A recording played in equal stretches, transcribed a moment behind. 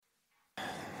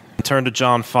Turn to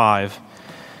John 5.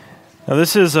 Now,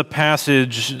 this is a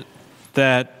passage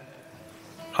that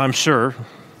I'm sure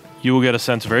you will get a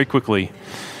sense very quickly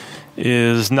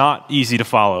is not easy to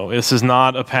follow. This is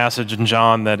not a passage in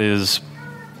John that is,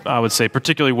 I would say,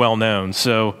 particularly well known.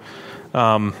 So,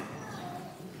 but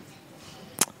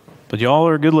y'all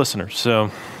are good listeners.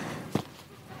 So,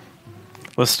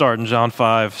 let's start in John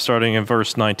 5, starting in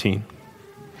verse 19.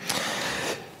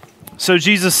 So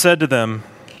Jesus said to them,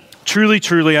 "Truly,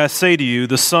 truly, I say to you,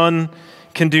 the Son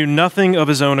can do nothing of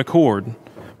his own accord,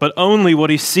 but only what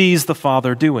he sees the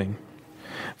Father doing.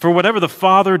 For whatever the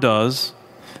Father does,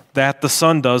 that the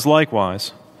Son does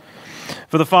likewise.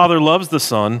 For the Father loves the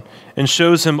Son and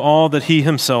shows him all that he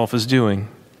himself is doing.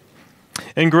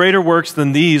 And greater works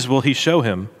than these will he show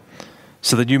him,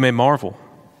 so that you may marvel.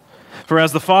 For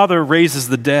as the Father raises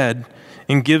the dead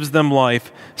and gives them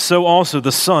life, so also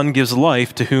the Son gives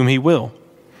life to whom he will.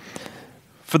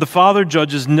 For the Father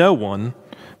judges no one,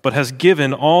 but has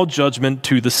given all judgment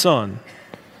to the Son,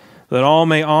 that all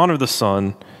may honor the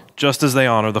Son, just as they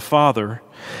honor the Father.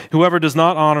 Whoever does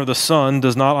not honor the Son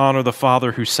does not honor the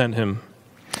Father who sent him.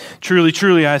 Truly,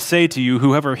 truly, I say to you,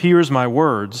 whoever hears my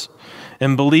words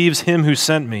and believes him who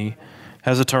sent me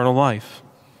has eternal life.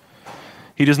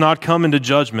 He does not come into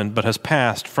judgment, but has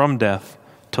passed from death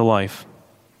to life.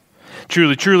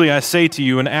 Truly, truly, I say to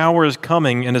you, an hour is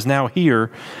coming and is now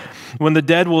here, when the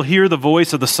dead will hear the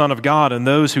voice of the Son of God, and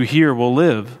those who hear will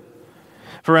live.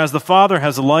 For as the Father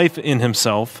has life in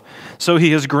himself, so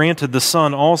he has granted the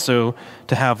Son also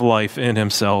to have life in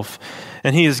himself,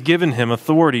 and he has given him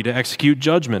authority to execute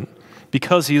judgment,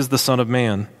 because he is the Son of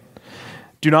Man.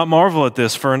 Do not marvel at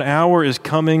this, for an hour is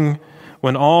coming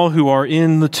when all who are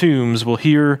in the tombs will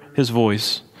hear his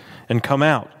voice and come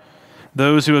out,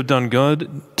 those who have done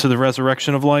good to the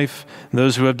resurrection of life, and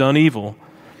those who have done evil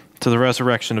to the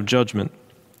resurrection of judgment.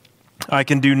 I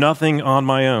can do nothing on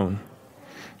my own.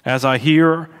 As I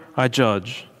hear, I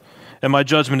judge, and my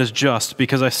judgment is just,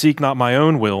 because I seek not my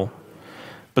own will,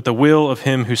 but the will of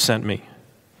him who sent me.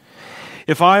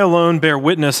 If I alone bear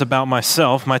witness about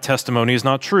myself, my testimony is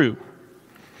not true.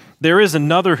 There is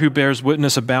another who bears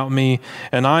witness about me,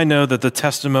 and I know that the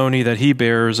testimony that he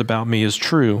bears about me is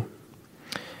true.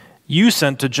 You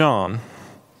sent to John,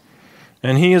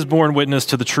 and he has borne witness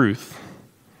to the truth.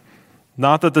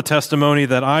 Not that the testimony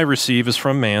that I receive is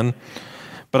from man,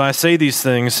 but I say these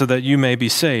things so that you may be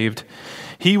saved.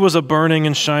 He was a burning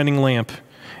and shining lamp,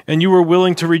 and you were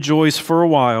willing to rejoice for a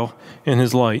while in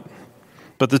his light.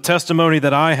 But the testimony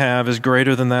that I have is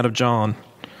greater than that of John.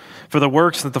 For the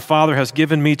works that the Father has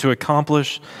given me to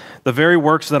accomplish, the very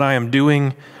works that I am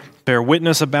doing, bear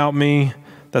witness about me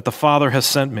that the Father has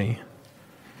sent me.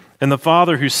 And the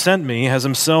Father who sent me has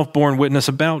himself borne witness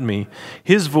about me.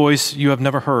 His voice you have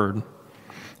never heard.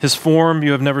 His form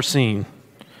you have never seen.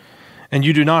 And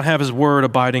you do not have his word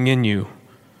abiding in you,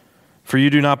 for you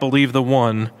do not believe the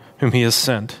one whom he has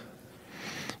sent.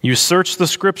 You search the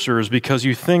Scriptures because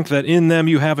you think that in them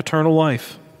you have eternal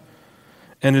life.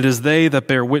 And it is they that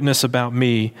bear witness about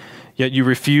me, yet you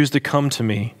refuse to come to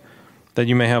me, that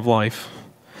you may have life.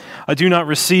 I do not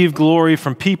receive glory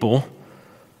from people,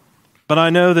 but I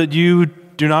know that you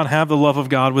do not have the love of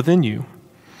God within you.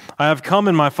 I have come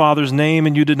in my Father's name,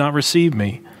 and you did not receive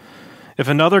me. If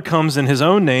another comes in his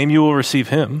own name, you will receive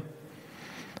him.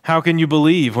 How can you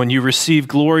believe when you receive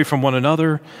glory from one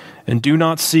another and do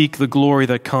not seek the glory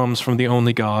that comes from the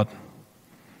only God?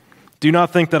 Do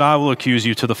not think that I will accuse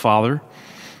you to the Father.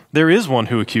 There is one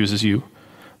who accuses you,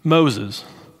 Moses,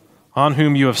 on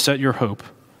whom you have set your hope.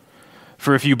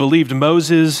 For if you believed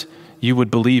Moses, you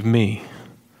would believe me,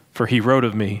 for he wrote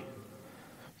of me.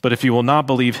 But if you will not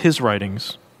believe his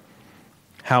writings,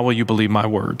 how will you believe my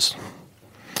words?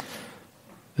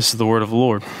 This is the word of the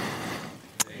Lord.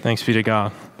 Thanks be to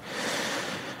God.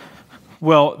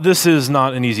 Well, this is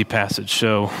not an easy passage,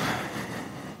 so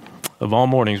of all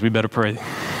mornings, we better pray.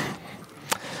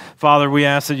 Father, we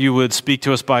ask that you would speak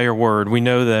to us by your word. We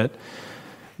know that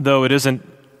though it isn't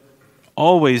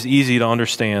always easy to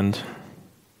understand,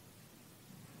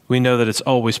 we know that it's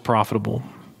always profitable.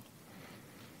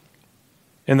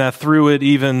 And that through it,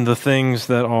 even the things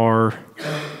that are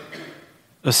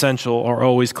essential are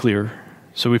always clear.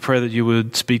 So we pray that you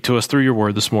would speak to us through your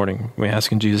word this morning. We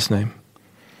ask in Jesus' name.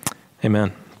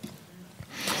 Amen.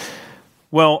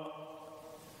 Well,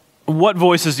 what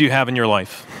voices do you have in your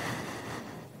life?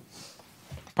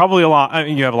 Probably a lot. I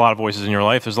mean, you have a lot of voices in your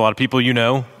life. There's a lot of people you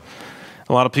know,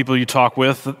 a lot of people you talk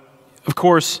with. Of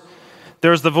course,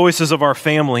 there's the voices of our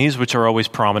families, which are always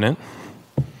prominent.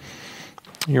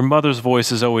 Your mother's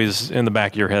voice is always in the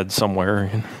back of your head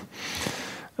somewhere.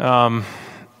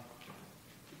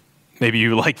 Maybe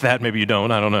you like that, maybe you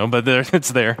don't, I don't know, but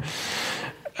it's there.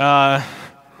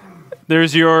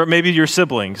 There's maybe your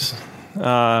siblings,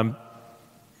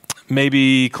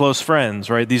 maybe close friends,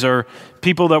 right? These are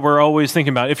people that we're always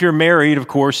thinking about. If you're married, of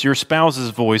course, your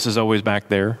spouse's voice is always back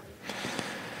there.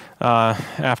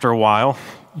 After a while,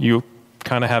 you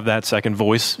kind of have that second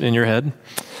voice in your head.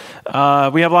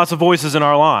 We have lots of voices in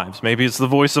our lives. Maybe it's the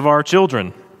voice of our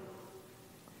children.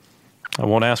 I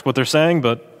won't ask what they're saying,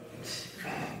 but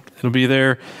it'll be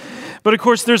there. But of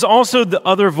course, there's also the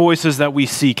other voices that we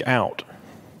seek out.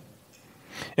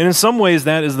 And in some ways,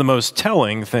 that is the most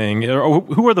telling thing.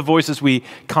 Who are the voices we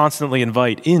constantly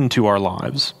invite into our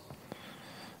lives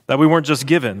that we weren't just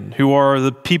given? Who are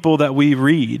the people that we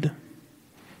read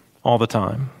all the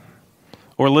time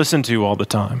or listen to all the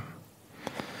time?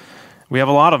 We have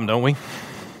a lot of them, don't we?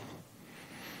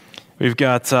 We've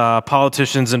got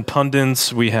politicians and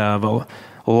pundits. We have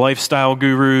lifestyle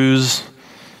gurus,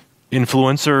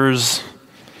 influencers,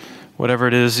 whatever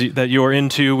it is that you're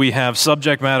into. We have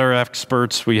subject matter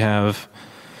experts. We have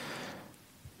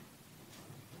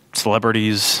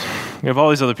celebrities. We have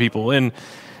all these other people. And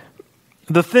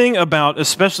the thing about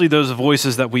especially those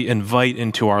voices that we invite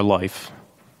into our life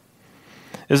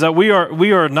is that we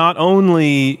are not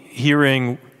only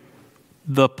hearing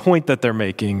the point that they're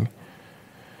making,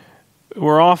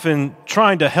 we're often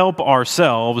trying to help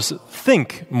ourselves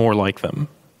think more like them.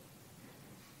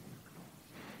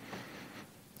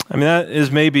 I mean, that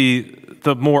is maybe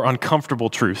the more uncomfortable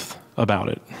truth about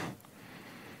it.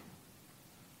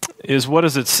 Is what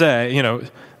does it say? You know,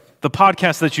 the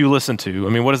podcast that you listen to, I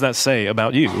mean, what does that say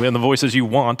about you and the voices you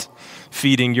want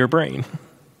feeding your brain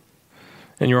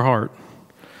and your heart?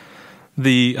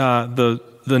 The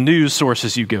news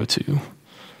sources you go to,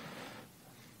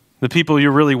 the people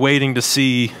you're really waiting to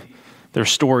see their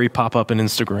story pop up in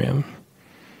Instagram.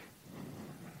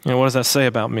 You know, what does that say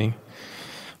about me?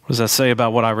 What does that say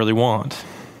about what I really want?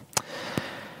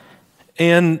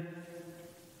 And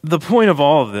the point of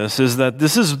all of this is that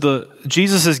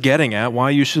Jesus is getting at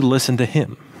why you should listen to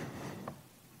him.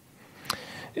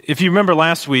 If you remember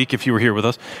last week, if you were here with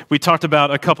us, we talked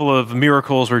about a couple of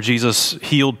miracles where Jesus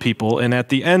healed people. And at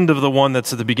the end of the one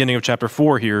that's at the beginning of chapter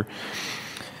 4 here,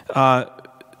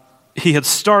 he had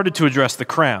started to address the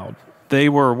crowd. They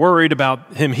were worried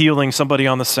about him healing somebody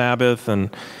on the Sabbath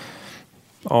and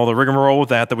all the rigmarole with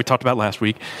that we talked about last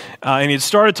week. And he had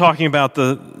started talking about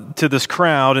to this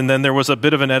crowd, and then there was a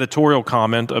bit of an editorial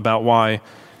comment about why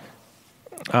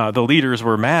the leaders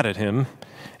were mad at him.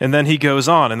 And then he goes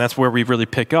on, and that's where we really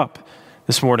pick up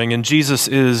this morning. And Jesus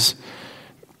is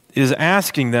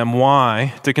asking them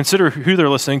why, to consider who they're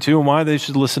listening to and why they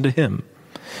should listen to him.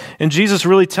 And Jesus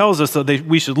really tells us that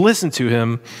we should listen to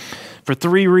him for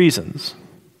 3 reasons.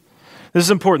 This is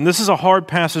important. This is a hard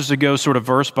passage to go sort of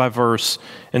verse by verse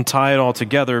and tie it all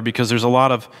together because there's a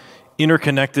lot of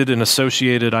interconnected and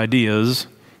associated ideas.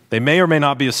 They may or may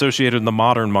not be associated in the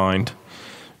modern mind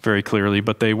very clearly,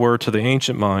 but they were to the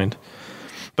ancient mind.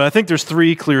 But I think there's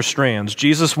 3 clear strands.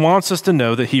 Jesus wants us to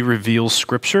know that he reveals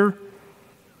Scripture,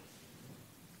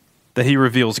 that he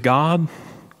reveals God,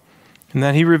 and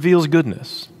that he reveals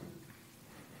goodness.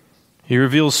 He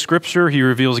reveals Scripture, he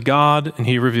reveals God, and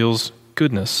he reveals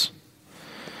goodness.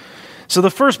 So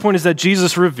the first point is that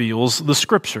Jesus reveals the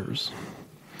Scriptures.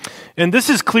 And this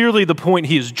is clearly the point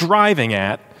he is driving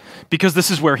at because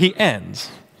this is where he ends.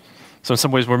 So in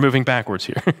some ways we're moving backwards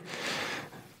here.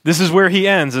 This is where he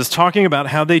ends, is talking about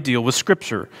how they deal with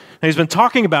Scripture. And he's been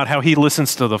talking about how he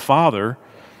listens to the Father.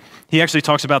 He actually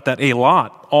talks about that a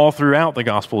lot all throughout the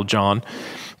Gospel of John.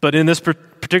 But in this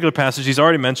particular passage, he's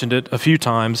already mentioned it a few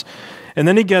times. And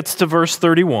then he gets to verse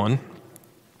 31,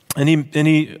 and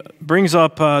he brings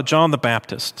up John the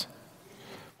Baptist.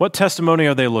 What testimony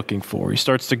are they looking for? He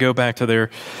starts to go back to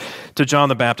John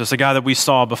the Baptist, a guy that we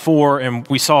saw before, and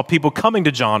we saw people coming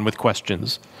to John with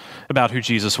questions about who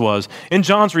Jesus was. And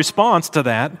John's response to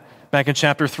that, back in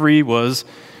chapter 3, was,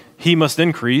 he must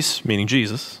increase, meaning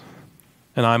Jesus,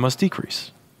 and I must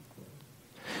decrease.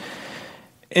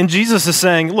 And Jesus is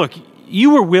saying, look,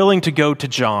 you were willing to go to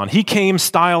John. He came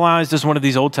stylized as one of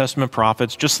these Old Testament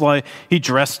prophets, just like he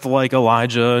dressed like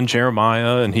Elijah and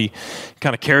Jeremiah, and he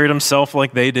kind of carried himself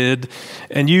like they did.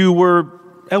 And you were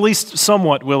at least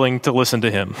somewhat willing to listen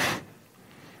to him.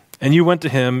 And you went to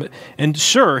him, and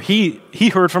sure, he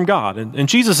heard from God. And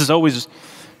Jesus is always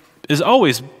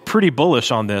pretty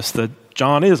bullish on this, that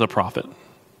John is a prophet.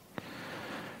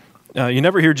 You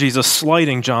never hear Jesus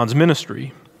slighting John's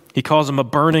ministry. He calls him a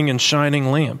burning and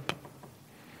shining lamp.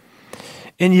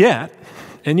 And yet,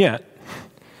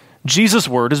 Jesus'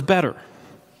 word is better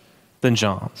than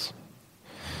John's.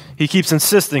 He keeps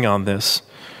insisting on this.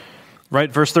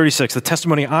 Right? Verse 36, the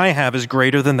testimony I have is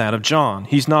greater than that of John.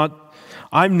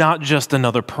 I'm not just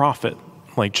another prophet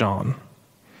like John.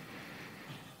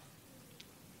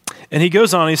 And he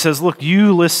goes on, he says, look,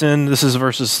 you listen, this is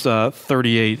verses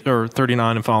 38 or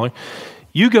 39 and following.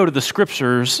 You go to the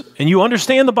scriptures and you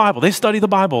understand the Bible. They study the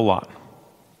Bible a lot.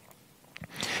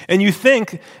 And you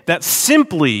think that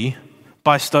simply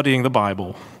by studying the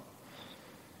Bible,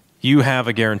 you have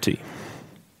a guarantee.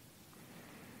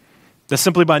 That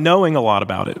simply by knowing a lot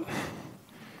about it,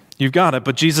 you've got it.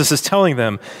 But Jesus is telling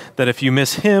them that if you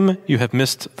miss him, you have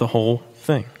missed the whole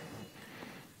thing.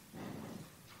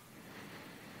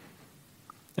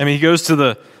 I mean, he goes to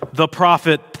the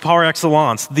prophet par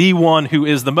excellence, the one who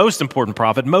is the most important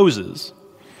prophet, Moses,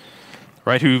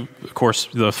 right? Who, of course,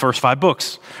 the first 5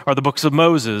 books are the books of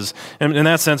Moses. And in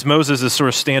that sense, Moses is sort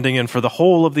of standing in for the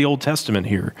whole of the Old Testament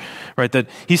here, right? That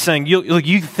he's saying,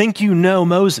 you think you know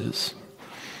Moses,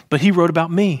 but he wrote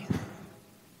about me.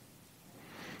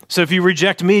 So if you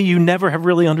reject me, you never have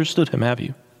really understood him, have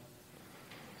you?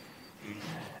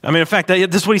 I mean, in fact,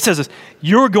 this is what he says is,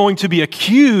 you're going to be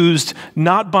accused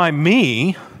not by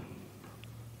me,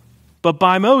 but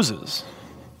by Moses.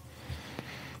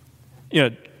 You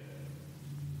know,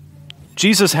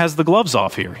 Jesus has the gloves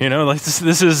off here. You know, like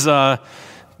this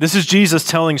is Jesus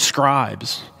telling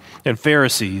scribes and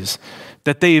Pharisees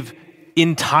that they've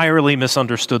entirely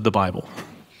misunderstood the Bible.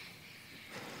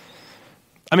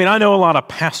 I mean, I know a lot of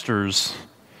pastors,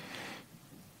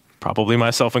 probably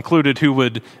myself included, who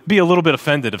would be a little bit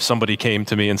offended if somebody came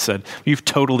to me and said, you've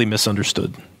totally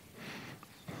misunderstood.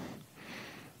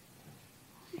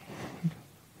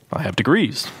 I have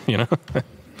degrees, you know.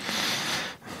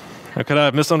 How could I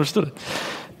have misunderstood it?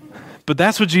 But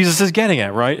that's what Jesus is getting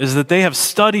at, right? Is that they have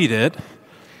studied it.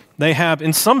 They have,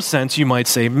 in some sense, you might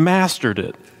say, mastered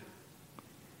it.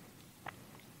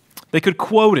 They could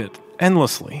quote it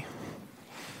endlessly,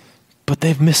 but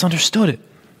they've misunderstood it.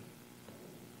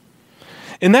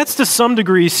 And that's to some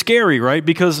degree scary, right?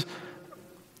 Because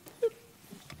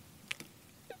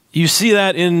you see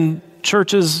that in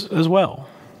churches as well.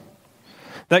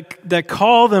 That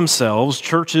call themselves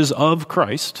churches of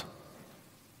Christ.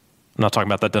 I'm not talking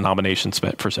about that denomination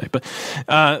per se, but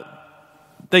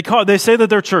they say that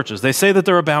they're churches. They say that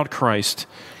they're about Christ.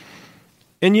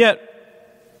 And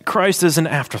yet, Christ is an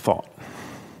afterthought.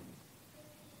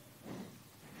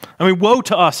 I mean, woe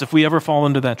to us if we ever fall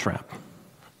into that trap.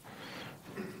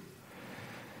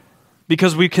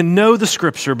 Because we can know the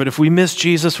Scripture, but if we miss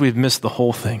Jesus, we've missed the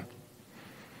whole thing.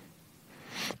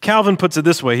 Calvin puts it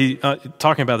this way, he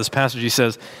talking about this passage, he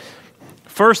says,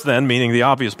 first then, meaning the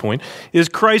obvious point, is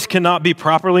Christ cannot be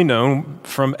properly known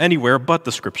from anywhere but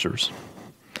the Scriptures.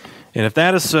 And if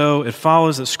that is so, it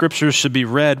follows that Scriptures should be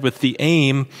read with the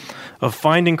aim of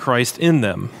finding Christ in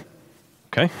them.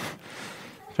 Okay?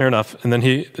 Fair enough. And then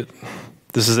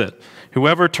this is it.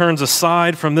 Whoever turns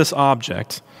aside from this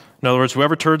object, in other words,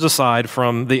 whoever turns aside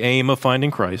from the aim of finding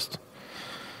Christ,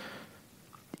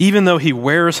 even though he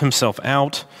wears himself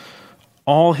out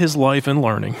all his life in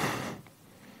learning,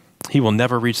 he will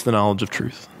never reach the knowledge of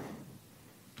truth.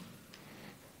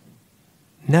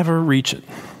 Never reach it.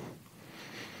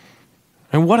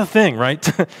 And what a thing, right?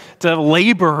 to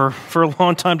labor for a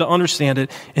long time to understand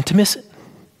it and to miss it.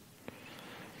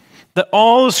 That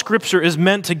all of Scripture is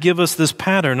meant to give us this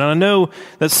pattern. And I know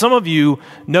that some of you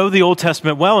know the Old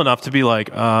Testament well enough to be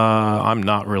like, I'm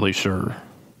not really sure.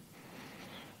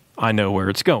 I know where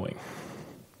it's going.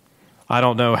 I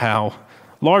don't know how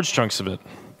large chunks of it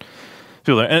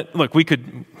feel there. And look,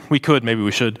 maybe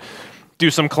we should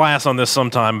do some class on this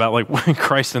sometime about like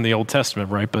Christ in the Old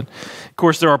Testament, right? But of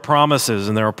course there are promises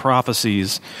and there are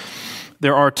prophecies.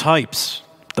 There are types,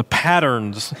 the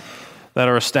patterns that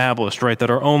are established, right,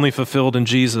 that are only fulfilled in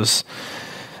Jesus.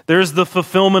 There's the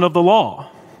fulfillment of the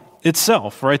law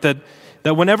itself, right, that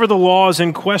whenever the law is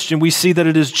in question, we see that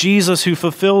it is Jesus who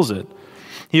fulfills it.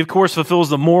 He, of course, fulfills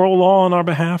the moral law on our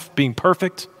behalf, being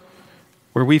perfect,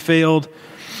 where we failed,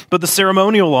 but the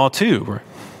ceremonial law too. Right?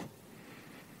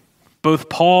 Both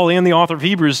Paul and the author of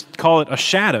Hebrews call it a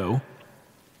shadow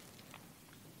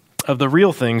of the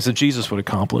real things that Jesus would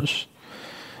accomplish.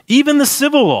 Even the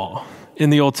civil law in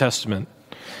the Old Testament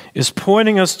is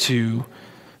pointing us to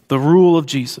the rule of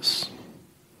Jesus.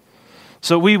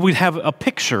 So we have a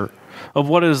picture of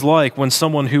what it is like when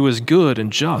someone who is good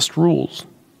and just rules.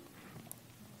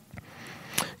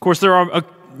 Of course, there are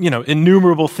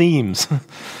innumerable themes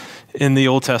in the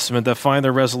Old Testament that find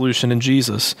their resolution in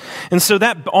Jesus. And so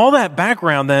that all that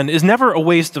background then is never a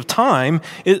waste of time.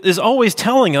 It is always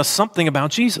telling us something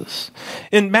about Jesus.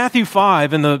 In Matthew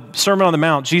 5, in the Sermon on the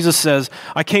Mount, Jesus says,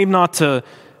 I came not to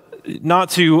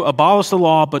abolish the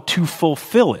law, but to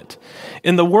fulfill it.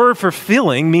 And the word for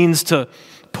filling means to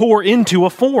pour into a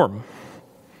form.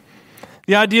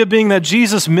 The idea being that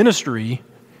Jesus' ministry,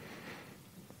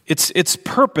 its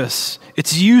purpose,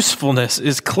 its usefulness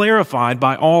is clarified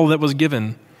by all that was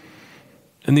given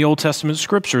in the Old Testament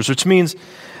scriptures, which means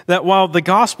that while the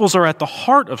Gospels are at the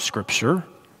heart of Scripture,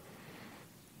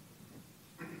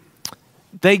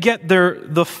 they get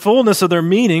the fullness of their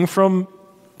meaning from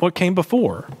what came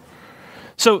before.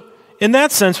 So in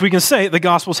that sense, we can say the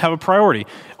Gospels have a priority.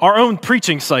 Our own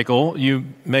preaching cycle, you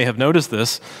may have noticed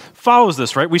this, follows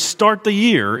this, right? We start the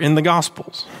year in the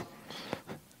Gospels.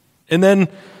 And then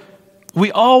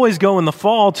we always go in the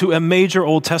fall to a major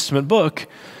Old Testament book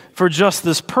for just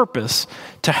this purpose,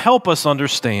 to help us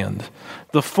understand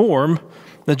the form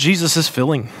that Jesus is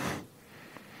filling.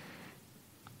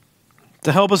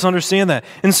 To help us understand that.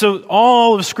 And so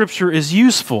all of Scripture is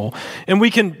useful. And we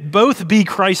can both be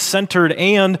Christ-centered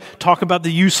and talk about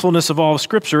the usefulness of all of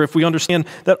Scripture if we understand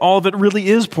that all of it really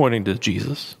is pointing to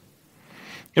Jesus.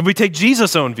 If we take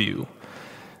Jesus' own view,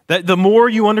 that the more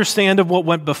you understand of what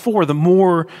went before, the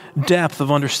more depth of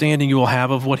understanding you will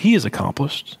have of what he has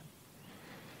accomplished.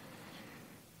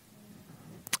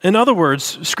 In other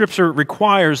words, Scripture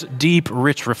requires deep,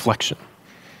 rich reflection.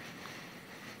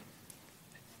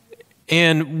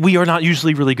 And we are not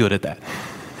usually really good at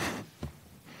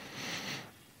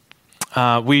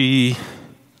that. We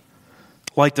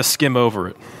like to skim over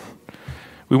it.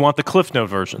 We want the Cliff Note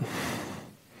version.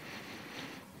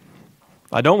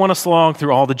 I don't want to slog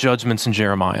through all the judgments in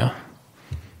Jeremiah.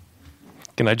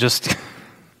 Can I get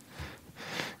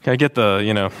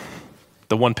the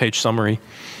one-page summary,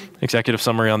 executive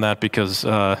summary on that, because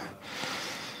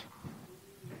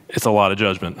it's a lot of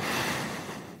judgment.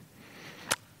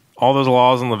 All those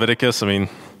laws in Leviticus, there's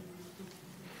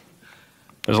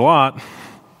a lot.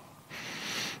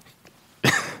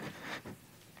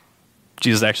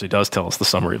 Jesus actually does tell us the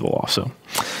summary of the law, so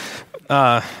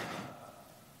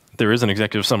there is an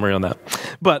executive summary on that.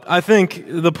 But I think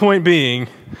the point being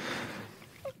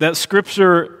that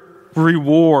Scripture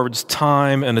rewards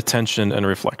time and attention and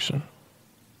reflection.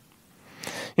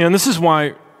 And this is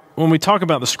why when we talk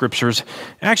about the Scriptures,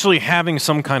 actually having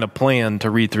some kind of plan to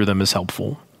read through them is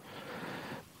helpful.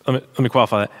 Let me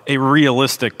qualify that. A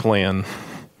realistic plan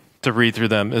to read through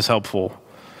them is helpful.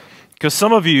 Because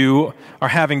some of you are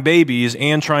having babies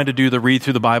and trying to do the read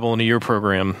through the Bible in a year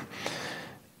program.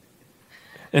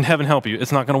 And heaven help you,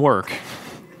 it's not going to work.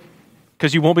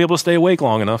 Because you won't be able to stay awake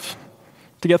long enough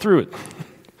to get through it.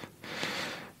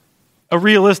 A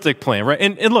realistic plan, right?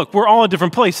 And look, we're all in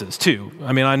different places too.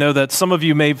 I know that some of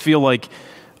you may feel like,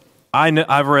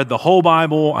 I've read the whole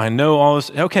Bible, I know all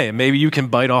this. Okay, maybe you can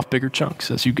bite off bigger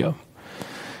chunks as you go.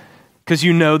 Because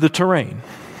you know the terrain.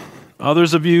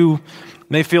 Others of you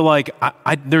may feel like,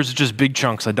 there's just big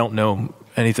chunks I don't know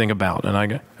anything about. And I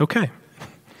go, okay.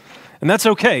 And that's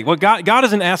okay. Well, God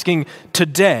isn't asking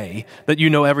today that you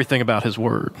know everything about his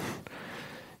word.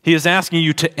 He is asking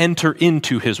you to enter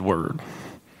into his word.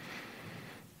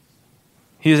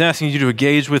 He is asking you to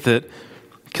engage with it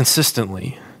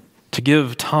consistently, to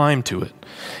give time to it,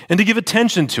 and to give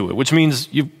attention to it, which means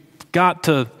you've got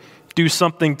to do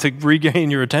something to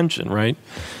regain your attention, right?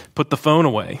 Put the phone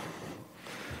away.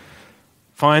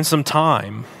 Find some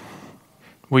time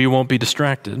where you won't be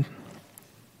distracted.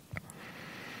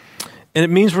 And it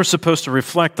means we're supposed to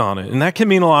reflect on it. And that can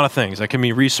mean a lot of things. That can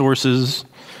mean resources.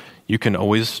 You can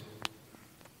always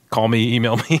call me,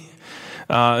 email me,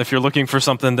 if you're looking for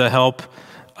something to help.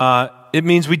 It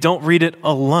means we don't read it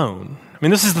alone.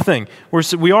 This is the thing.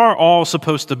 We are all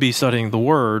supposed to be studying the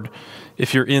Word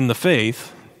if you're in the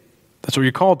faith. That's what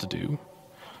you're called to do.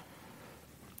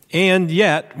 And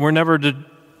yet, we're never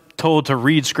told to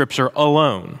read Scripture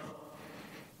alone.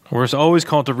 We're always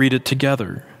called to read it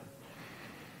together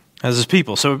as his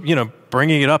people. So,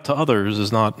 bringing it up to others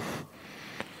is not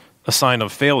a sign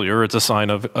of failure. It's a sign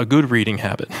of a good reading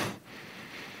habit.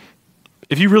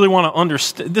 If you really want to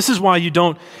understand, this is why you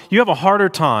have a harder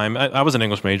time. I was an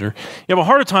English major. You have a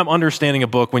harder time understanding a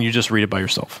book when you just read it by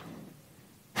yourself.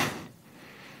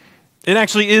 It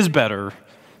actually is better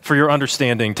for your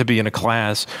understanding to be in a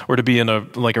class or to be in a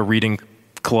reading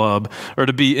club or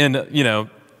to be in,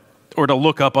 or to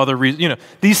look up other reasons.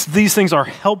 These things are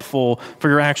helpful for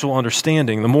your actual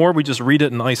understanding. The more we just read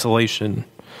it in isolation,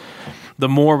 the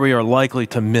more we are likely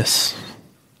to miss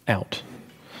out.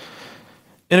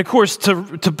 And of course,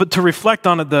 to reflect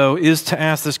on it, though, is to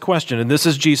ask this question, and this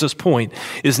is Jesus' point,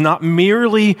 is not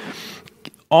merely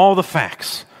all the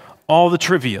facts, all the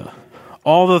trivia,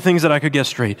 all the things that I could get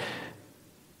straight.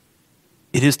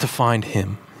 It is to find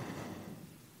him.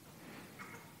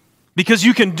 Because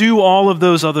you can do all of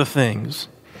those other things.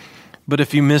 But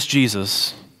if you miss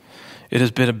Jesus, it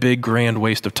has been a big, grand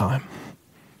waste of time.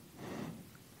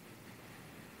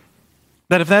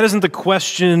 That if that isn't the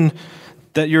question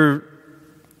that you're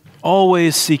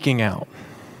always seeking out,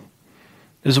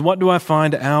 is what do I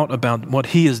find out about what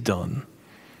he has done?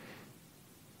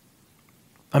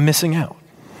 I'm missing out.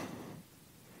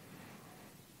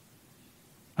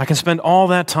 I can spend all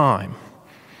that time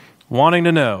wanting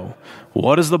to know,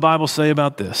 what does the Bible say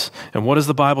about this? And what does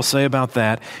the Bible say about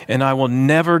that? And I will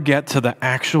never get to the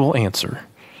actual answer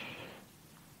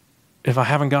if I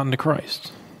haven't gotten to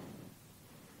Christ.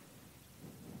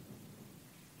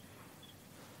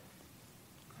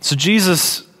 So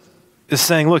Jesus is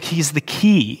saying, look, he's the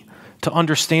key to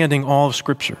understanding all of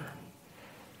Scripture.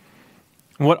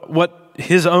 What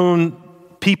his own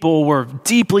people were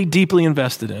deeply, deeply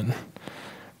invested in,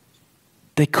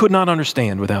 they could not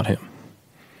understand without him.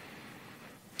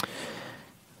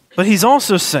 But he's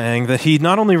also saying that he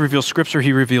not only reveals Scripture,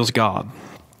 he reveals God.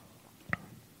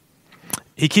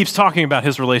 He keeps talking about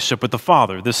his relationship with the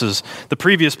Father. This is the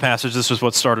previous passage. This is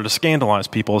what started to scandalize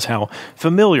people, is how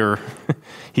familiar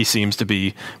he seems to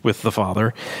be with the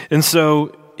Father. And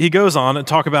so he goes on and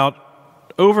talk about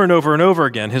over and over and over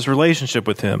again his relationship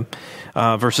with him.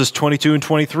 Verses 22 and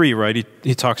 23, right?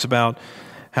 He talks about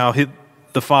how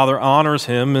the Father honors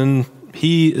him and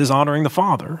he is honoring the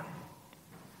Father.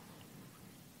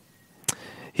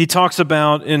 He talks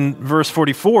about in verse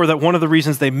 44 that one of the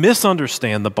reasons they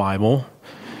misunderstand the Bible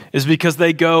is because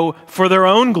they go for their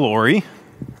own glory.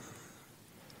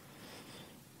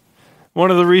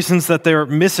 One of the reasons that they're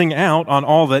missing out on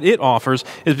all that it offers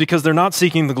is because they're not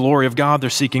seeking the glory of God, they're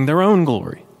seeking their own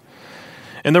glory.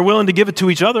 And they're willing to give it to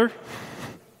each other,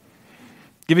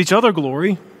 give each other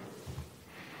glory,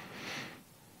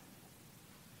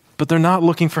 but they're not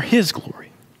looking for his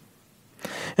glory.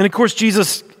 And of course,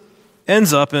 Jesus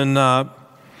ends up in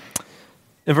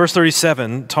verse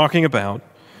 37 talking about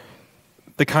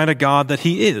the kind of God that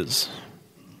he is.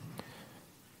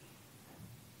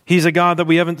 He's a God that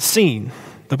we haven't seen,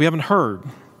 that we haven't heard.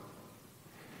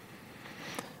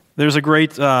 There's a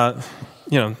great, one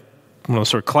of those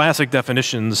sort of classic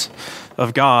definitions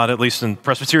of God, at least in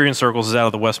Presbyterian circles, is out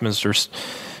of the Westminster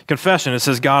Confession. It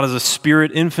says, God is a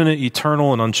spirit, infinite,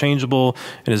 eternal, and unchangeable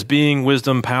in his being,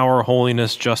 wisdom, power,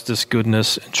 holiness, justice,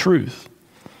 goodness, and truth.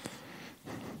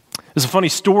 There's a funny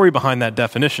story behind that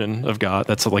definition of God.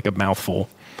 That's like a mouthful.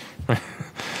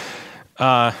 These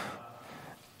were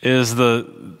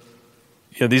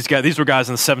guys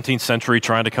in the 17th century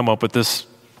trying to come up with this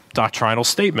doctrinal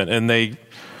statement, and they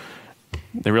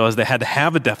realized they had to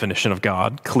have a definition of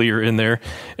God clear in there,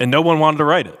 and no one wanted to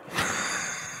write it.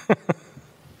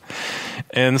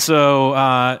 And so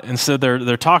instead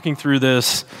they're talking through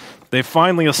this. They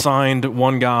finally assigned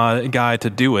one guy to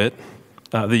do it,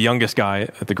 the youngest guy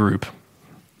at the group.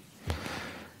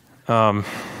 And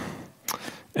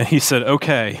he said,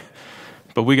 okay,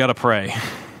 but we got to pray.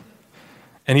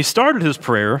 And he started his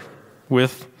prayer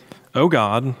with, "O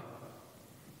God,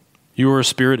 you are a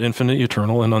spirit, infinite,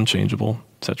 eternal, and unchangeable,"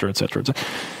 et cetera, et cetera, et cetera.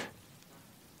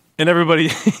 And everybody,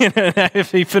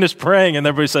 if he finished praying, and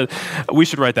everybody said, "We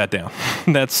should write that down."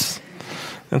 That's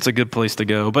a good place to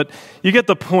go. But you get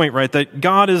the point, right? That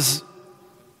God is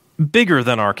bigger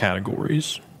than our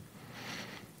categories.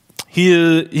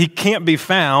 He can't be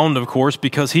found, of course,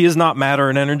 because he is not matter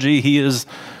and energy. He is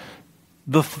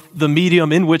the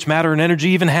medium in which matter and energy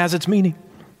even has its meaning.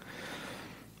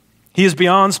 He is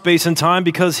beyond space and time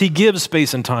because he gives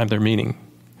space and time their meaning.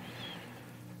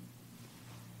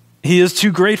 He is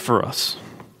too great for us.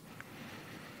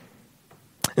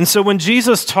 And so when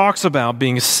Jesus talks about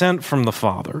being sent from the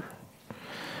Father,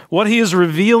 what he is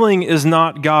revealing is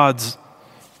not God's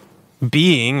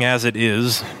being as it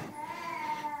is.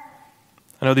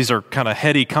 I know these are kind of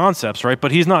heady concepts, right?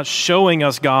 But he's not showing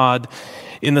us God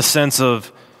in the sense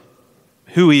of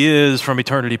who he is from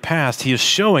eternity past. He is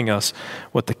showing us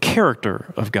what the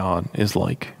character of God is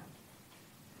like.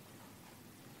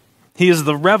 He is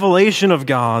the revelation of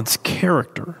God's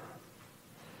character.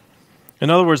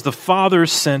 In other words, the Father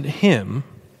sent him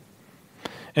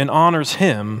and honors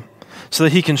him so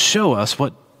that he can show us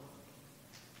what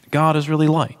God is really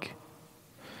like.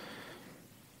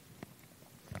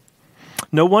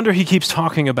 No wonder he keeps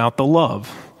talking about the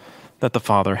love that the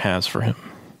Father has for him,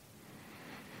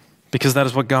 because that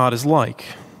is what God is like.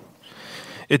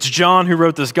 It's John who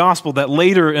wrote this gospel that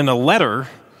later in a letter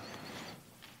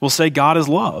will say God is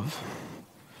love.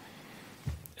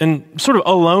 And sort of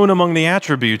alone among the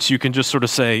attributes, you can just sort of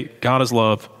say God is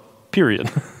love,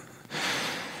 period,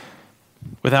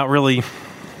 without really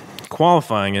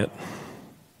qualifying it,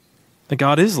 that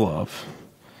God is love.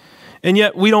 And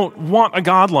yet we don't want a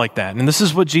God like that. And this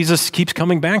is what Jesus keeps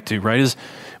coming back to, right? Is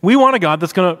we want a God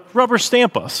that's going to rubber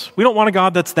stamp us. We don't want a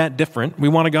God that's that different. We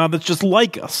want a God that's just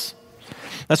like us.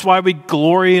 That's why we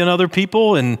glory in other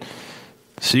people and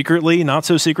secretly, not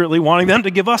so secretly, wanting them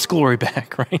to give us glory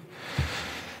back, right?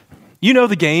 You know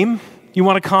the game. You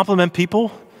want to compliment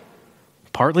people,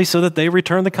 partly so that they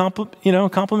return the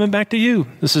compliment back to you.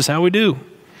 This is how we do.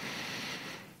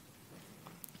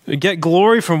 We get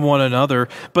glory from one another,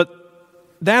 but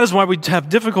that is why we have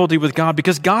difficulty with God,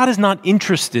 because God is not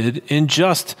interested in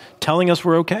just telling us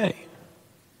we're okay.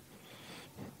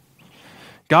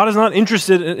 God is not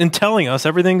interested in telling us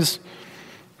everything's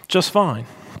just fine.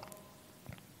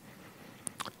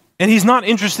 And he's not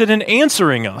interested in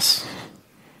answering us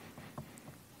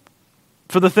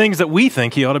for the things that we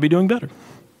think he ought to be doing better.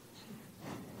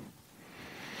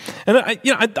 And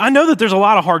I know that there's a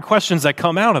lot of hard questions that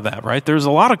come out of that, right? There's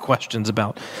a lot of questions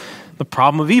about the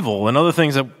problem of evil and other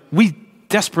things that we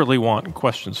desperately want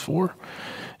questions for.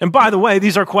 And by the way,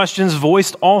 these are questions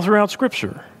voiced all throughout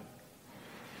Scripture.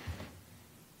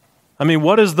 I mean,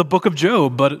 what is the book of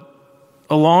Job but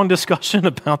a long discussion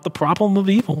about the problem of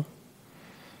evil,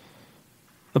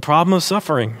 the problem of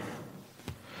suffering?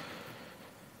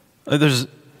 There's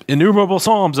innumerable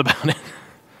psalms about it.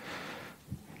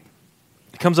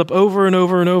 It comes up over and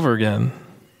over and over again.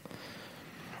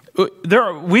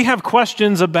 We have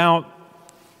questions about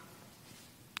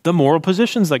the moral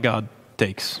positions that God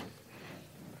takes.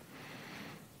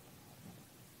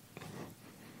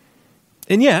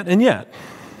 And yet,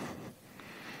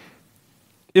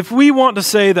 if we want to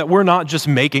say that we're not just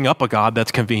making up a God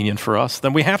that's convenient for us,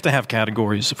 then we have to have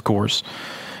categories, of course,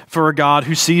 for a God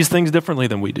who sees things differently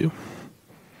than we do.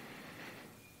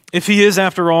 If he is,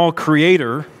 after all,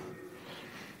 creator,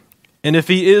 and if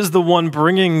he is the one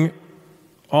bringing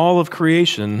all of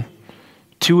creation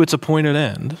to its appointed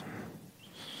end,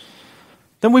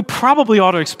 then we probably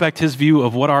ought to expect his view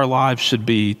of what our lives should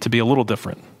be to be a little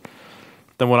different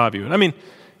than what I view it. I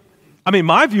mean,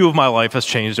 my view of my life has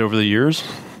changed over the years.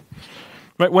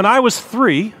 Right? When I was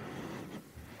 3,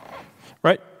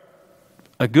 right,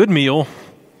 a good meal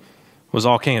was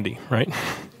all candy, right?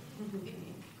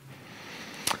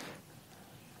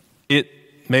 It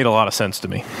made a lot of sense to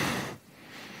me.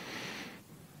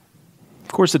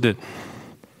 Of course it did.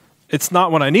 It's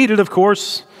not what I needed, of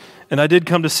course, and I did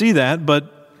come to see that,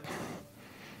 but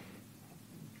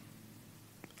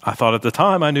I thought at the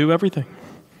time I knew everything.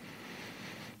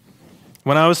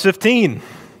 When I was 15,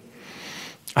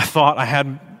 I thought I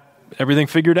had everything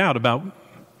figured out about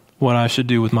what I should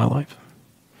do with my life.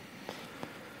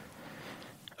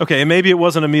 Okay, maybe it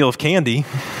wasn't a meal of candy,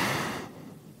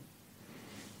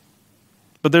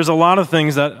 but there's a lot of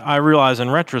things that I realize in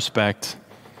retrospect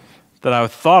that I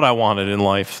thought I wanted in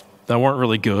life that weren't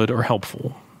really good or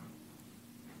helpful.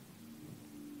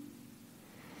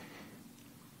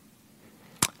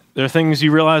 There are things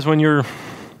you realize when you're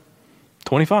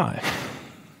 25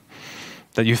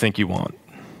 that you think you want,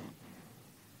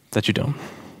 that you don't.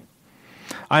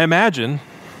 I imagine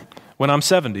when I'm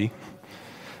 70,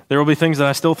 there will be things that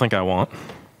I still think I want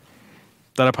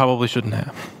that I probably shouldn't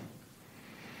have.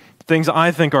 Things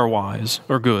I think are wise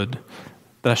or good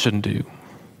that I shouldn't do.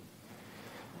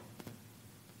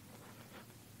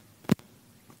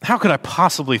 How could I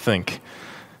possibly think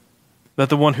that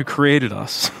the one who created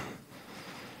us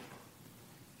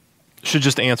should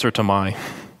just answer to my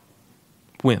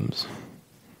whims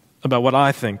about what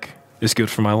I think is good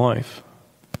for my life?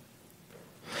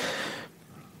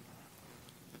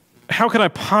 How could I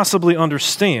possibly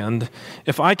understand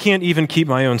if I can't even keep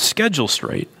my own schedule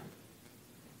straight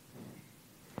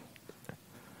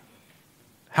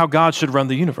how God should run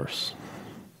the universe?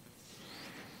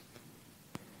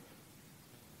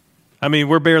 I mean,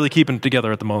 we're barely keeping it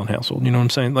together at the Mullen household. You know what I'm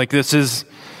saying? Like, this is,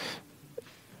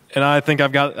 and I think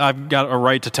I've got a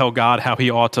right to tell God how he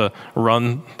ought to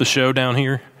run the show down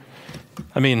here.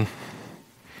 I mean,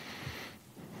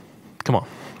 come on.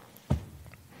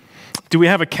 Do we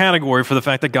have a category for the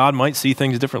fact that God might see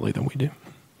things differently than we do?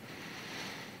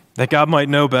 That God might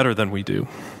know better than we do?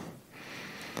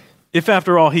 If,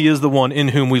 after all, he is the one in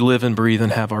whom we live and breathe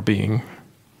and have our being,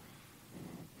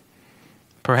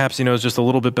 perhaps he knows just a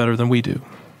little bit better than we do.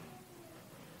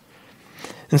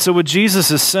 And so what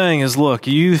Jesus is saying is, look,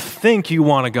 you think you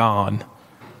want a God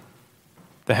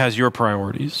that has your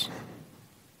priorities,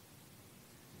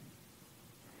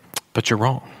 but you're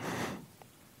wrong.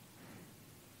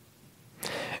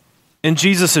 And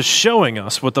Jesus is showing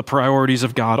us what the priorities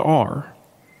of God are.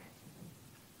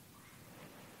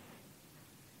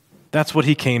 That's what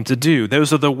he came to do.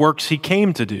 Those are the works he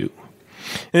came to do.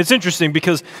 And it's interesting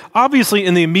because obviously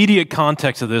in the immediate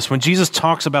context of this, when Jesus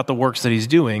talks about the works that he's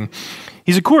doing,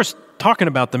 he's of course talking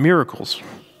about the miracles.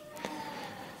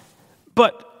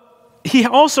 But he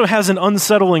also has an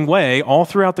unsettling way all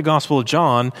throughout the Gospel of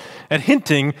John at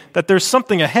hinting that there's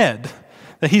something ahead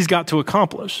that he's got to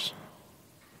accomplish.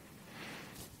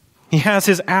 He has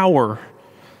his hour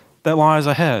that lies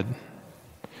ahead.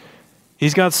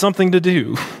 He's got something to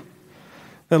do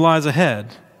that lies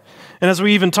ahead. And as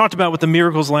we even talked about with the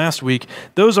miracles last week,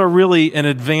 those are really an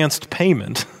advanced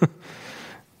payment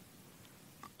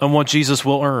on what Jesus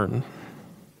will earn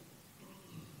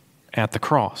at the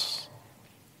cross.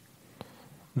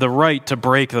 The right to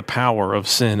break the power of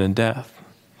sin and death.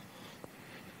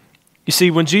 You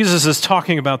see, when Jesus is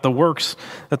talking about the works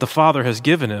that the Father has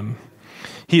given him,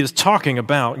 he is talking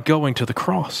about going to the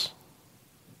cross.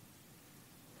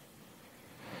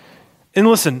 And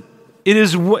listen, it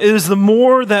is the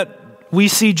more that we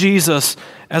see Jesus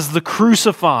as the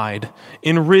crucified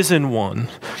and risen one,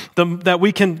 that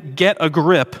we can get a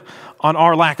grip on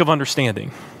our lack of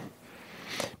understanding.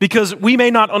 Because we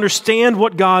may not understand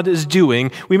what God is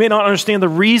doing, we may not understand the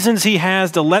reasons he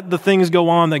has to let the things go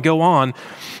on that go on,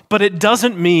 but it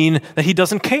doesn't mean that he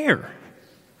doesn't care.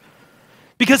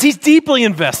 Because he's deeply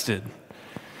invested.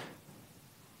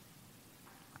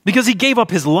 Because he gave up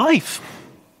his life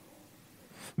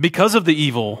because of the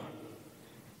evil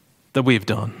that we've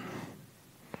done.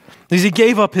 Because he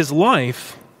gave up his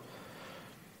life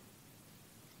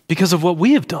because of what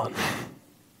we have done.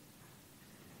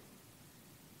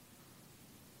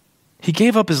 He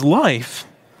gave up his life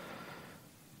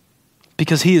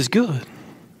because he is good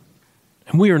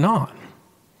and we are not.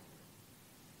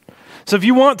 So if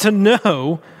you want to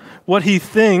know what he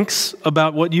thinks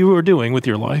about what you are doing with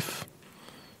your life,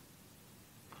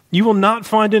 you will not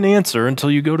find an answer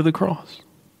until you go to the cross.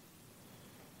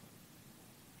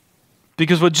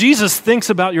 Because what Jesus thinks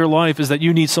about your life is that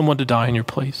you need someone to die in your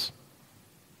place.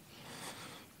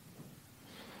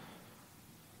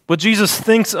 What Jesus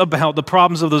thinks about the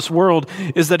problems of this world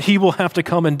is that he will have to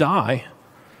come and die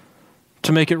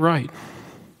to make it right.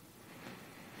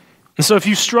 And so if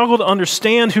you struggle to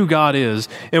understand who God is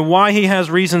and why he has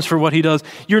reasons for what he does,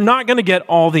 you're not going to get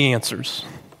all the answers.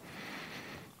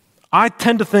 I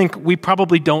tend to think we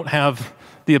probably don't have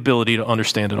the ability to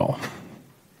understand it all.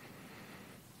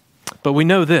 But we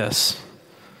know this,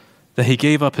 that he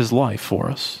gave up his life for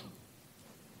us.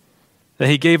 That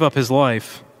he gave up his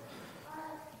life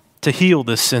to heal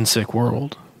this sin-sick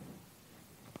world.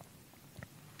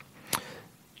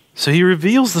 So he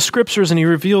reveals the scriptures and he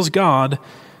reveals God.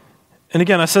 And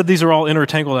again, I said these are all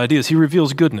intertangled ideas. He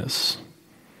reveals goodness.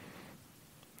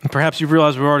 And perhaps you've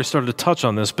realized we've already started to touch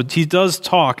on this, but he does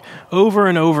talk over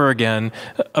and over again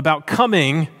about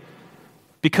coming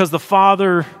because the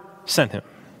Father sent him.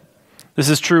 This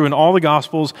is true in all the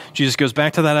Gospels. Jesus goes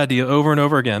back to that idea over and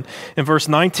over again. In verse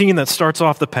 19, that starts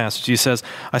off the passage, he says,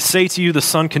 I say to you, the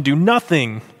Son can do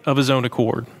nothing of his own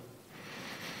accord,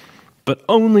 but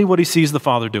only what he sees the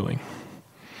Father doing.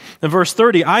 In verse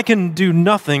 30, I can do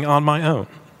nothing on my own.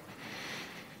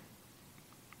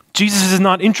 Jesus is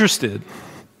not interested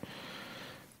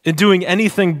in doing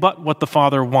anything but what the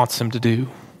Father wants him to do.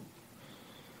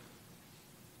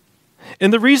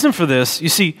 And the reason for this, you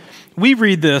see, we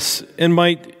read this and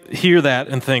might hear that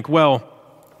and think, well,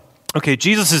 okay,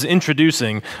 Jesus is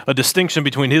introducing a distinction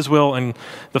between his will and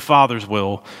the Father's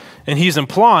will, and he's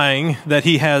implying that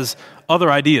he has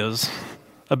other ideas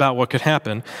about what could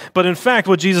happen. But in fact,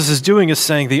 what Jesus is doing is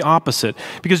saying the opposite,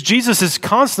 because Jesus is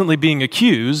constantly being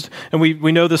accused, and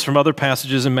we know this from other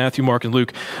passages in Matthew, Mark, and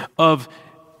Luke, of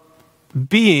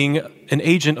being an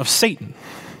agent of Satan.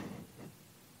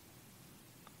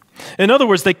 In other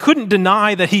words, they couldn't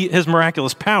deny that his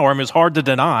miraculous power. I mean, it's hard to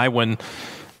deny when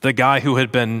the guy who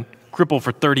had been crippled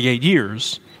for 38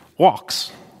 years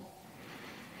walks.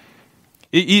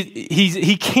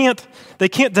 They can't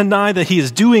deny that he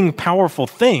is doing powerful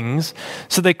things,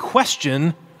 so they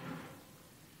question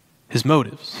his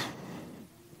motives.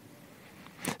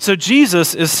 So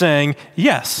Jesus is saying,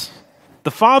 yes,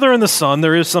 the Father and the Son,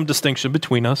 there is some distinction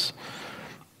between us,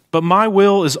 but my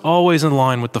will is always in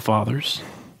line with the Father's.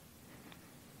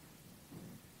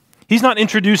 He's not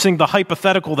introducing the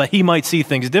hypothetical that he might see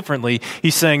things differently.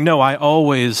 He's saying, no, I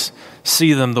always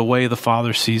see them the way the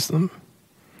Father sees them.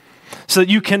 So that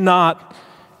you cannot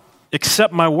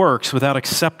accept my works without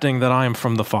accepting that I am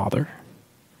from the Father.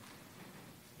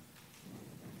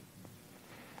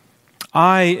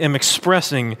 I am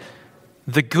expressing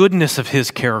the goodness of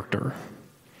his character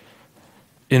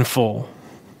in full.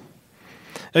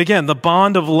 Again, the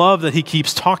bond of love that he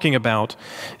keeps talking about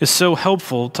is so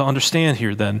helpful to understand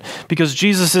here then, because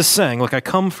Jesus is saying, look, I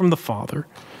come from the Father,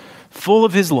 full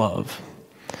of his love,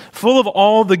 full of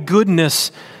all the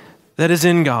goodness that is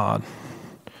in God.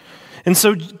 And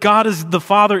so the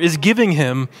Father is giving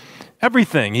him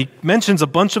everything. He mentions a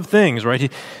bunch of things, right?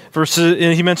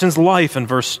 He mentions life in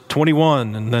verse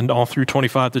 21 and then all through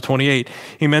 25 to 28.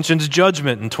 He mentions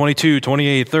judgment in 22,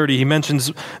 28, 30. He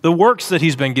mentions the works that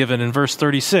he's been given in verse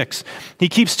 36. He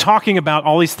keeps talking about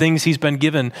all these things he's been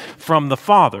given from the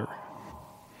Father.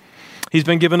 He's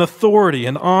been given authority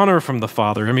and honor from the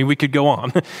Father. I mean, we could go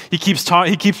on. He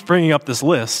keeps bringing up this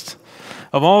list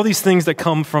of all these things that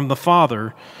come from the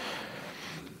Father.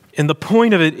 And the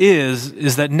point of it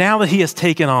is that now that he has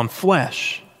taken on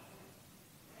flesh,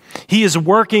 he is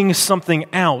working something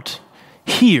out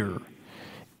here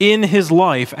in his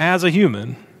life as a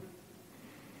human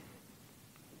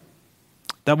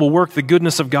that will work the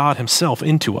goodness of God himself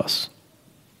into us.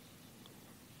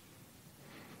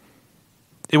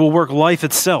 It will work life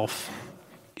itself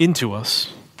into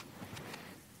us.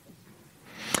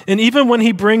 And even when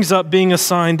he brings up being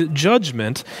assigned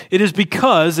judgment, it is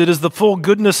because it is the full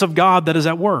goodness of God that is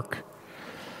at work.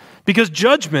 Because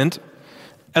judgment,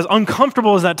 as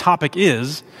uncomfortable as that topic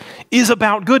is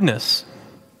about goodness.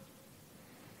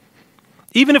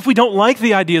 Even if we don't like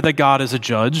the idea that God is a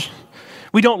judge,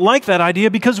 we don't like that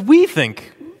idea because we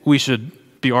think we should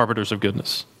be arbiters of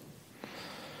goodness.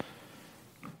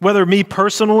 Whether me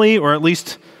personally or at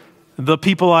least the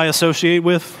people I associate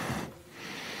with.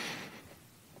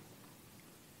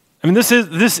 I mean, this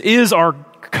is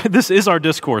our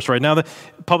discourse right now, the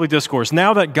public discourse.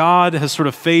 Now that God has sort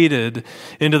of faded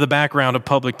into the background of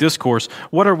public discourse,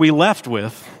 what are we left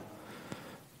with?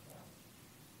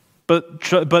 But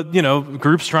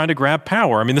groups trying to grab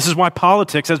power. I mean, this is why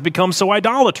politics has become so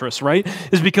idolatrous, right?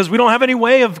 Is because we don't have any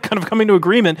way of kind of coming to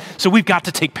agreement, so we've got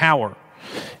to take power.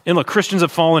 And look, Christians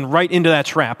have fallen right into that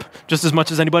trap just as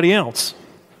much as anybody else.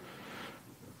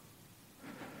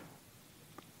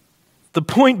 The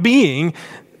point being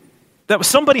that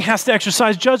somebody has to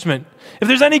exercise judgment. If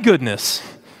there's any goodness,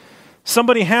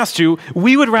 somebody has to.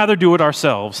 We would rather do it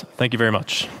ourselves. Thank you very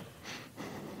much.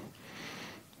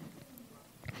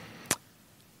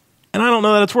 And I don't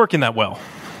know that it's working that well.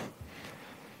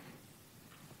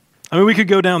 I mean, we could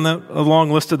go down a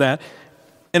long list of that.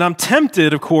 And I'm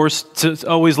tempted, of course, to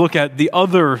always look at the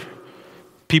other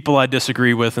people I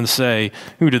disagree with and say,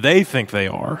 who do they think they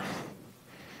are?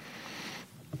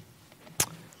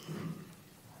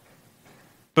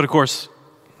 But of course,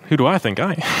 who do I think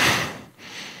I am?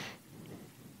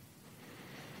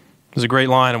 There's a great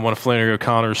line in one of Flannery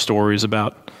O'Connor's stories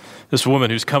about this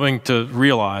woman who's coming to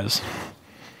realize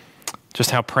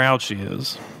just how proud she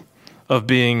is of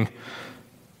being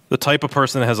the type of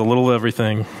person that has a little of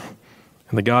everything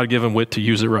and the God-given wit to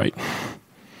use it right.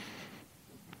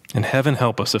 And heaven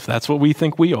help us if that's what we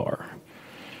think we are.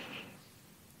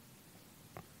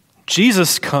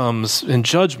 Jesus comes in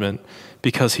judgment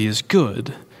because he is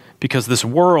good, because this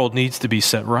world needs to be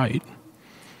set right.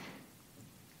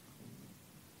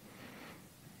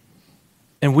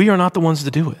 And we are not the ones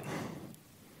to do it.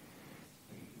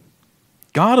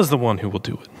 God is the one who will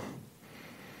do it.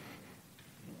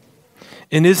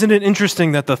 And isn't it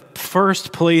interesting that the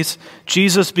first place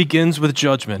Jesus begins with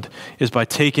judgment is by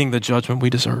taking the judgment we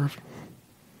deserve?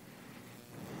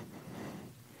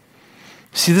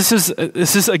 See, this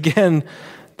is again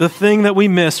the thing that we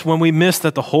miss when we miss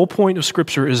that the whole point of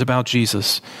Scripture is about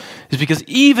Jesus, is because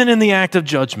even in the act of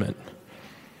judgment,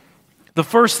 the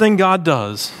first thing God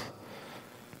does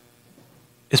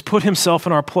is put himself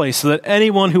in our place so that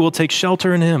anyone who will take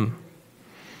shelter in him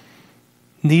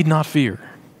need not fear.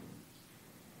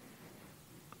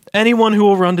 Anyone who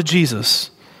will run to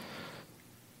Jesus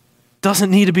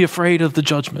doesn't need to be afraid of the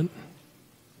judgment.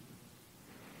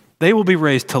 They will be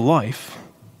raised to life.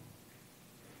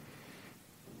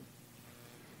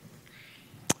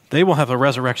 They will have a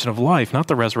resurrection of life, not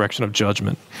the resurrection of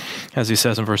judgment, as he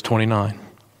says in verse 29.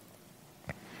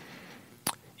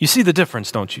 You see the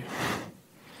difference, don't you?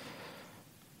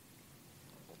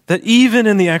 That even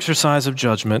in the exercise of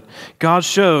judgment, God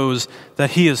shows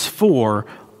that he is for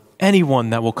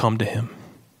anyone that will come to him.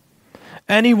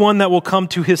 Anyone that will come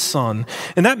to his Son.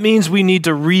 And that means we need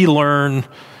to relearn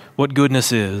what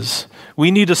goodness is.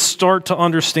 We need to start to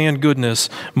understand goodness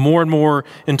more and more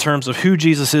in terms of who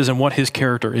Jesus is and what his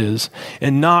character is,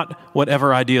 and not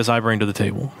whatever ideas I bring to the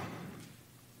table.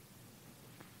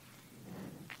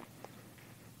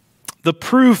 The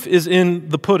proof is in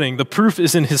the pudding. The proof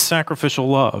is in his sacrificial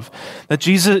love. That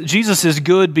Jesus is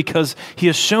good because he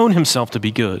has shown himself to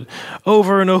be good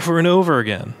over and over and over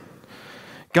again.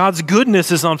 God's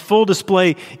goodness is on full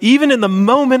display even in the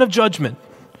moment of judgment.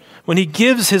 When he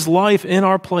gives his life in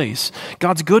our place,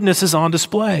 God's goodness is on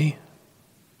display.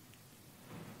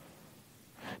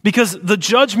 Because the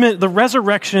judgment, the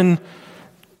resurrection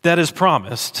that is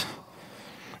promised,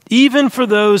 even for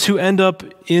those who end up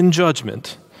in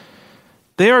judgment,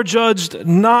 they are judged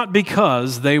not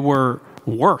because they were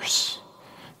worse,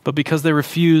 but because they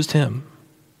refused him.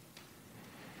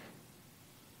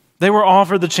 They were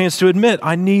offered the chance to admit,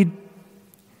 I need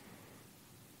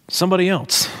somebody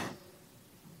else.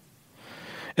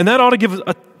 And that ought to give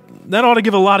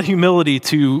a lot of humility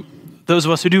to those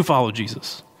of us who do follow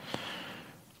Jesus.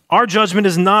 Our judgment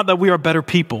is not that we are better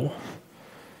people,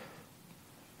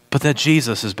 but that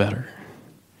Jesus is better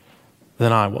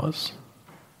than I was.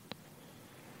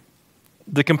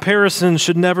 The comparison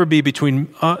should never be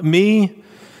between me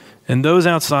and those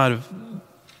outside of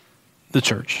the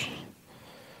church.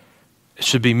 It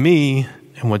should be me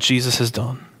and what Jesus has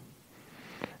done.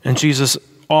 And Jesus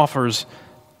offers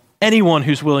anyone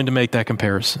who's willing to make that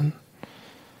comparison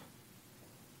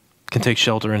can take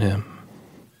shelter in him.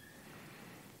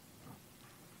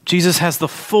 Jesus has the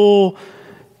full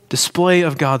display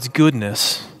of God's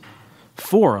goodness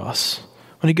for us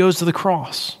when he goes to the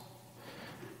cross.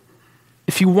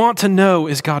 If you want to know,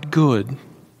 is God good, you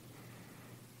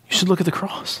should look at the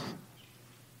cross.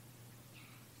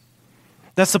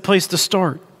 That's the place to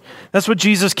start. That's what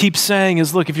Jesus keeps saying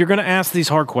is, look, if you're going to ask these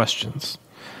hard questions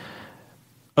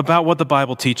about what the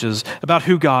Bible teaches, about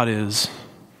who God is,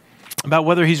 about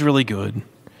whether he's really good,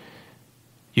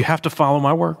 you have to follow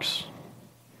my works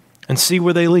and see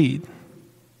where they lead.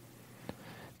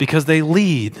 Because they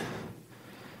lead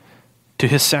to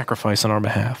his sacrifice on our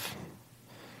behalf.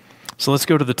 So let's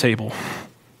go to the table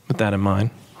with that in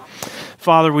mind.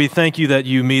 Father, we thank you that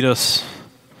you meet us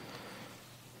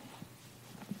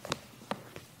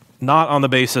not on the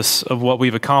basis of what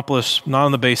we've accomplished, not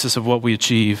on the basis of what we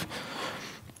achieve,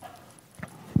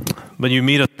 but you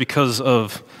meet us because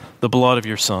of the blood of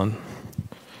your Son.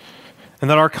 And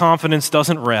that our confidence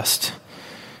doesn't rest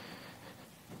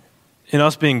in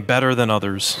us being better than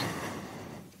others,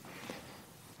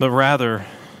 but rather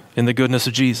in the goodness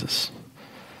of Jesus.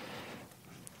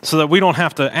 So that we don't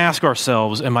have to ask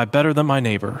ourselves, am I better than my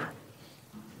neighbor?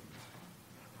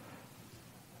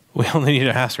 We only need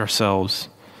to ask ourselves,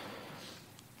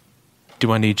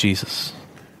 do I need Jesus?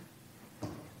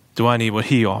 Do I need what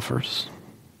he offers?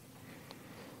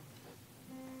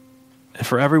 And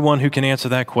for everyone who can answer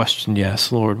that question,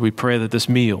 yes, Lord, we pray that this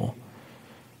meal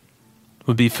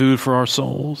would be food for our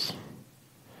souls.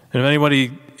 And if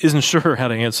anybody isn't sure how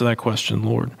to answer that question,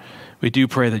 Lord, we do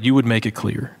pray that you would make it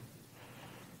clear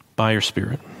by your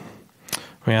Spirit.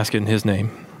 We ask it in his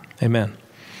name. Amen.